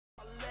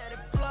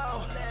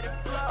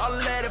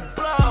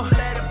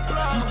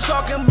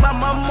talking about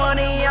my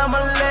money, I'ma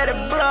let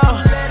it blow.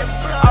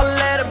 I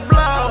let it blow.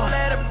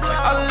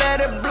 I let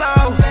it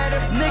blow.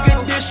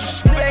 Nigga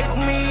disrespect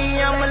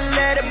me, I'ma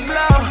let it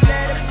blow.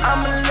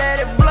 I'ma let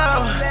it blow.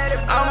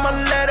 I'ma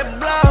let it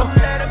blow.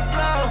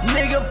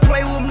 Nigga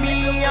play with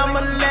me, I'ma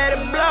let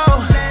it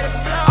blow.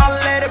 I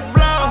let it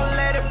blow.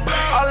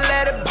 I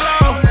let it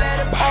blow.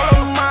 All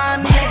of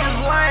my niggas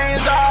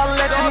lanes, I'll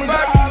let them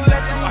go.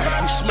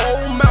 You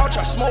smoke mouth,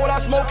 I smoke what I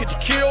smoke, hit the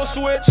kill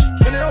switch.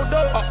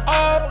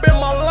 Up in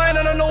my lane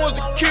and I know it's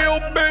the kill,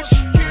 bitch.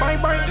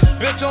 Bang, bang. This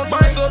bitch on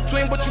bang up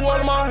twin, but you all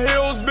in my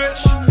heels,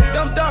 bitch.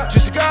 Dumb dog.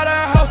 Just got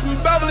a house in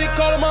Beverly,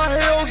 calling my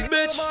hills,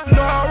 bitch. You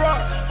know how I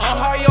rock. I'm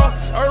high off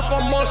this earth,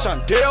 I'm on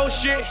Shondell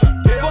shit.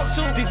 Fuck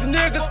two, these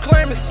niggas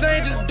claiming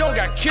same, just don't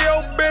got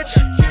killed, bitch.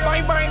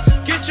 Bang, bang.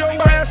 Get your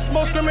ass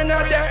smoke screaming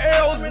out that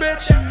L's,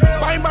 bitch.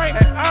 Bang, bang.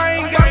 I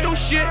ain't gotta do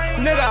shit,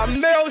 nigga, I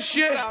mail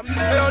shit.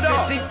 Hell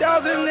no.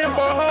 50,000 in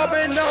Bahab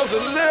and that was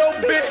a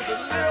little bit.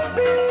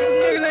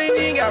 Niggas ain't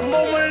even got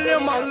more money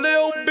than my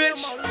little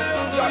bitch.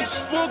 Y'all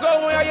spook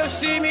up when y'all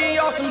see me,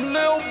 y'all some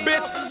little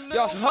bitches.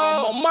 Y'all some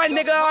hoes. On my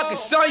nigga, I can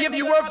sell you if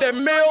you worth that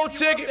meal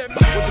ticket.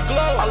 With the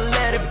glow. I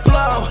let it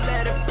blow.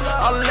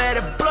 I let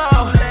it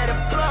blow.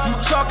 You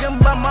talking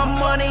about my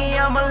money,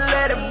 I'ma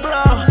let it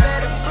blow.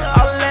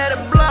 I let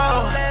it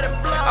blow.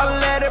 I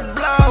let it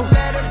blow.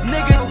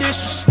 Nigga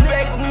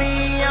disrespect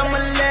me, I'ma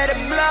let it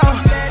blow.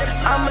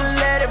 I'ma